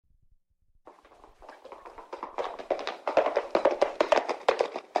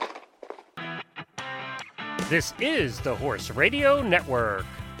This is the Horse Radio Network.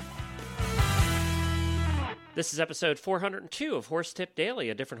 This is episode 402 of Horse Tip Daily.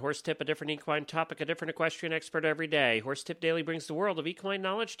 A different horse tip, a different equine topic, a different equestrian expert every day. Horse Tip Daily brings the world of equine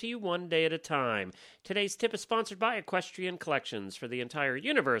knowledge to you one day at a time. Today's tip is sponsored by Equestrian Collections, for the entire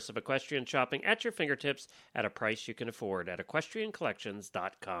universe of equestrian shopping at your fingertips at a price you can afford at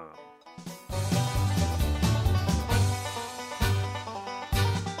equestriancollections.com.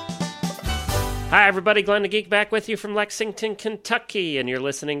 Hi, everybody. Glenn the Geek back with you from Lexington, Kentucky, and you're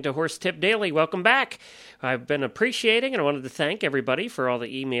listening to Horse Tip Daily. Welcome back. I've been appreciating, and I wanted to thank everybody for all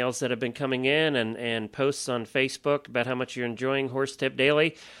the emails that have been coming in and posts on Facebook about how much you're enjoying Horse Tip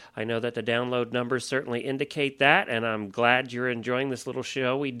Daily. I know that the download numbers certainly indicate that, and I'm glad you're enjoying this little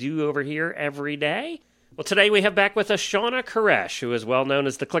show we do over here every day. Well, today we have back with us Shawna Karrasch, who is well known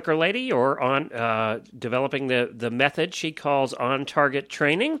as the Clicker Lady, or on developing the method she calls on-target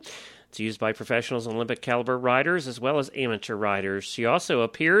training. It's used by professionals and Olympic caliber riders as well as amateur riders. She also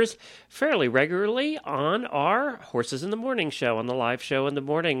appears fairly regularly on our Horses in the Morning show, on the live show in the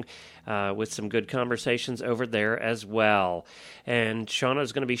morning, with some good conversations over there as well. And Shawna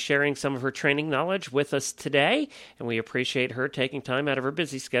is going to be sharing some of her training knowledge with us today, and we appreciate her taking time out of her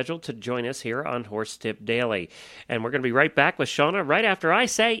busy schedule to join us here on Horse Tip Daily. And we're going to be right back with Shawna right after I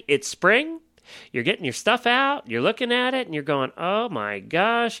say it's spring. You're getting your stuff out, you're looking at it, and you're going, oh my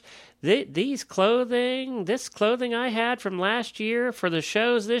gosh, this clothing I had from last year for the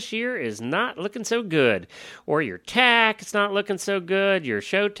shows this year is not looking so good. Or your tack, it's not looking so good, your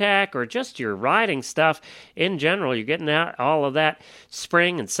show tack, or just your riding stuff in general. You're getting out all of that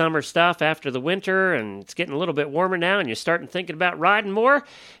spring and summer stuff after the winter, and it's getting a little bit warmer now, and you're starting thinking about riding more,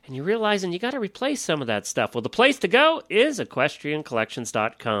 and you're realizing you got to replace some of that stuff. Well, the place to go is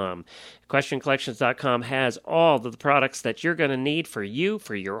EquestrianCollections.com. EquestrianCollections.com has all of the products that you're going to need for you,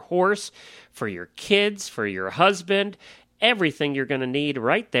 for your horse, for your kids, for your husband, everything you're going to need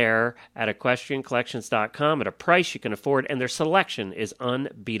right there at EquestrianCollections.com at a price you can afford, and their selection is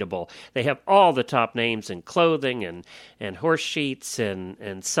unbeatable. They have all the top names in clothing and horse sheets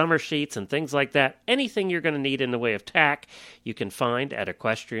and summer sheets and things like that. Anything you're going to need in the way of tack, you can find at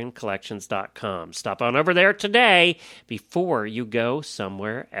EquestrianCollections.com. Stop on over there today before you go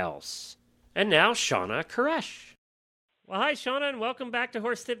somewhere else. And now, Shawna Karrasch. Well, hi, Shawna, and welcome back to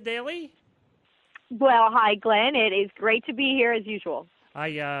Horse Tip Daily. Well, hi, Glenn. It is great to be here as usual.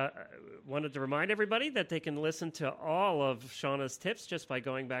 I wanted to remind everybody that they can listen to all of Shawna's tips just by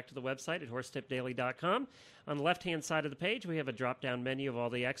going back to the website at horsetipdaily.com. On the left-hand side of the page, we have a drop-down menu of all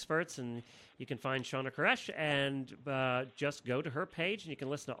the experts, and you can find Shawna Karrasch, and just go to her page, and you can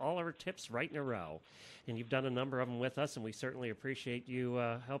listen to all of her tips right in a row. And you've done a number of them with us, and we certainly appreciate you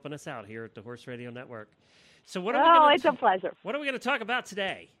helping us out here at the Horse Radio Network. So what are we it's a pleasure. What are we going to talk about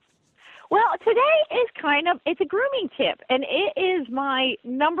today? Well, today is it's a grooming tip, and it is my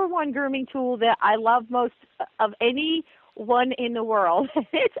number one grooming tool that I love most of anyone in the world.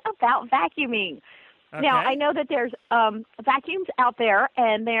 It's about vacuuming. Okay. Now, I know that there's vacuums out there,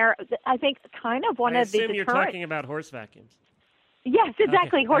 and they're, I think, kind of one of the deterrent. I assume you're talking about horse vacuums. Yes,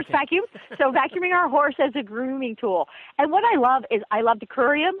 exactly, okay. Horse vacuums. So vacuuming our horse as a grooming tool. And what I love is I love to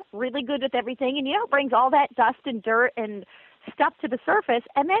curry them, really good with everything, and, it brings all that dust and dirt and stuff to the surface,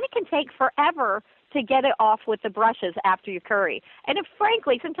 and then it can take forever to get it off with the brushes after you curry. And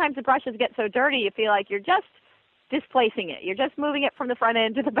frankly, sometimes the brushes get so dirty you feel like you're just displacing it. You're just moving it from the front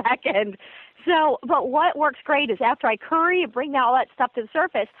end to the back end. So, but what works great is after I curry and bring all that stuff to the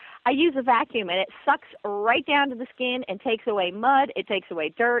surface, I use a vacuum, and it sucks right down to the skin and takes away mud. It takes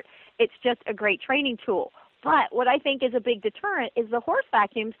away dirt. It's just a great training tool. But what I think is a big deterrent is the horse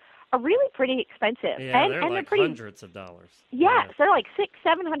vacuums are really pretty expensive. Yeah, and they're like like pretty, hundreds of dollars. Yes, they're like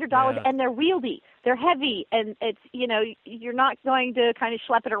 $600-$700, Yeah. and they're wieldy. They're heavy, and it's, you're not going to kind of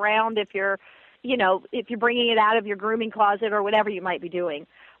schlep it around if you're bringing it out of your grooming closet or whatever you might be doing.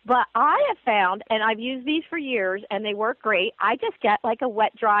 But I have found, and I've used these for years, and they work great, I just get like a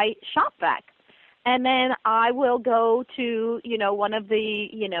wet, dry shop vac. And then I will go to, one of the,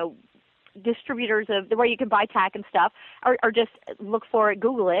 distributors of where you can buy tack and stuff, or just look for it,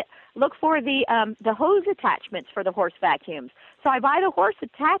 Google it. Look for the hose attachments for the horse vacuums. So I buy the horse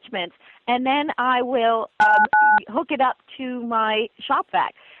attachments, and then I will hook it up to my shop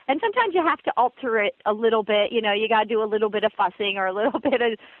vac. And sometimes you have to alter it a little bit. You got to do a little bit of fussing or a little bit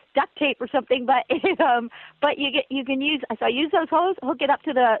of duct tape or something. But you can use. So I use those hoses, hook it up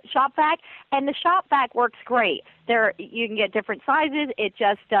to the shop vac, and the shop vac works great. You can get different sizes. It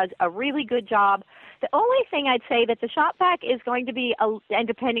just does a really good job. The only thing I'd say that the shop vac is going to be, and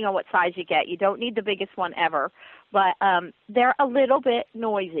depending on what size you get, you don't need the biggest one ever. But they're a little bit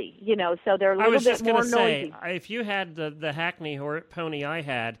noisy, so they're a little bit more noisy. I was just going to say, if you had the Hackney pony I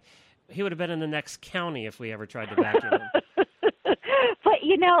had, he would have been in the next county if we ever tried to vacuum him. But,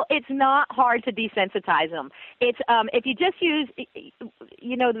 it's not hard to desensitize them. It's if you just use,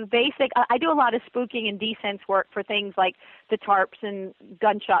 the basic, I do a lot of spooking and desense work for things like the tarps and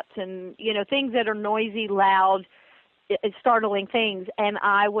gunshots and, things that are noisy, loud, startling things, and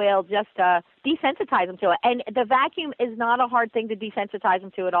I will just desensitize them to it. And the vacuum is not a hard thing to desensitize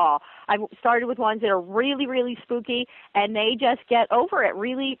them to at all. I've started with ones that are really, really spooky, and they just get over it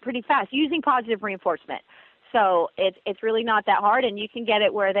really pretty fast using positive reinforcement. So it's really not that hard, and you can get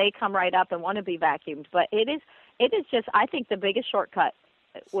it where they come right up and want to be vacuumed. But it is just, I think, the biggest shortcut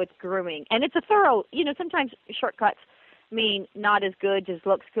with grooming. And it's a thorough, sometimes shortcuts mean not as good, just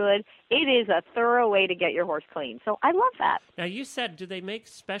looks good. It is a thorough way to get your horse clean. So I love that. Now, you said, do they make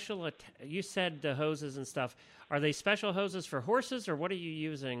you said the hoses and stuff. Are they special hoses for horses, or what are you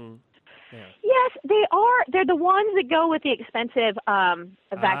using there? Yes, they are. They're the ones that go with the expensive vacuum.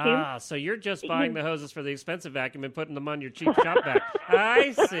 Ah, so you're just buying the hoses for the expensive vacuum and putting them on your cheap shop vac.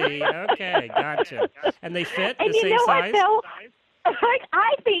 I see. Okay, gotcha. And they fit the same size?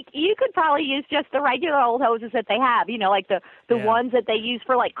 I think you could probably use just the regular old hoses that they have, like the ones that they use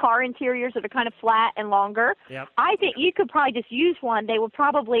for like car interiors that are kind of flat and longer. Yep. I think you could probably just use one. They would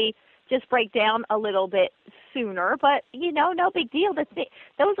probably just break down a little bit sooner, but no big deal.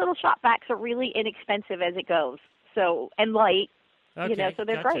 Those little shop vacs are really inexpensive as it goes. So, and light, okay, so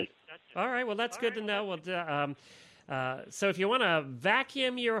they're gotcha. great. All right, well, that's good to know. Well, so if you want to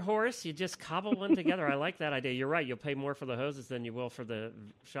vacuum your horse, you just cobble one together. I like that idea. You're right. You'll pay more for the hoses than you will for the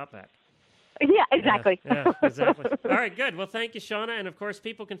shop vac. Yeah, exactly. Yeah, exactly. All right, good. Well, thank you, Shawna. And, of course,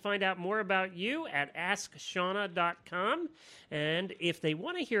 people can find out more about you at AskShawna.com. And if they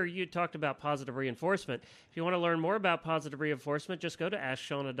want to hear you talked about positive reinforcement, if you want to learn more about positive reinforcement, just go to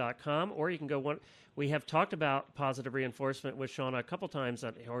AskShawna.com, or you can go we have talked about positive reinforcement with Shawna a couple times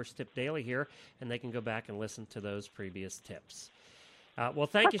on Horse Tip Daily here, and they can go back and listen to those previous tips. Well,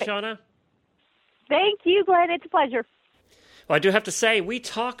 thank you, Shawna. Thank you, Glenn. It's a pleasure. Well, I do have to say, we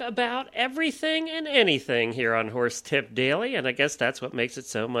talk about everything and anything here on Horse Tip Daily, and I guess that's what makes it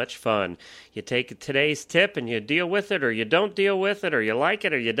so much fun. You take today's tip and you deal with it, or you don't deal with it, or you like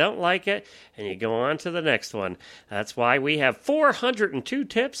it or you don't like it, and you go on to the next one. That's why we have 402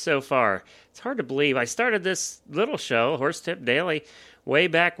 tips so far. It's hard to believe. I started this little show, Horse Tip Daily, way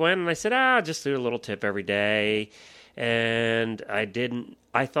back when, and I said, I'll just do a little tip every day. And I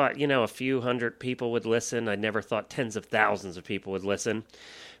thought, a few hundred people would listen. I never thought tens of thousands of people would listen.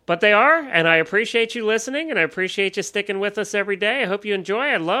 But they are, and I appreciate you listening, and I appreciate you sticking with us every day. I hope you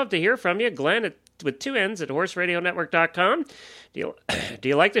enjoy. I'd love to hear from you. Glenn with 2 N's at horseradionetwork.com. Do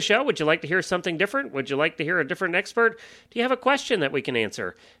you like the show? Would you like to hear something different? Would you like to hear a different expert? Do you have a question that we can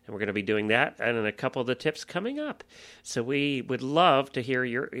answer? And we're going to be doing that and in a couple of the tips coming up. So we would love to hear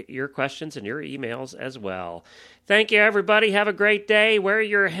your questions and your emails as well. Thank you, everybody. Have a great day. Wear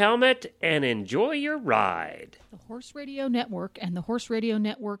your helmet and enjoy your ride. The Horse Radio Network and the Horse Radio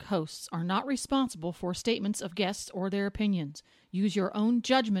Network hosts are not responsible for statements of guests or their opinions. Use your own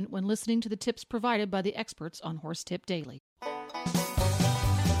judgment when listening to the tips provided by the experts on Horse Tip Daily.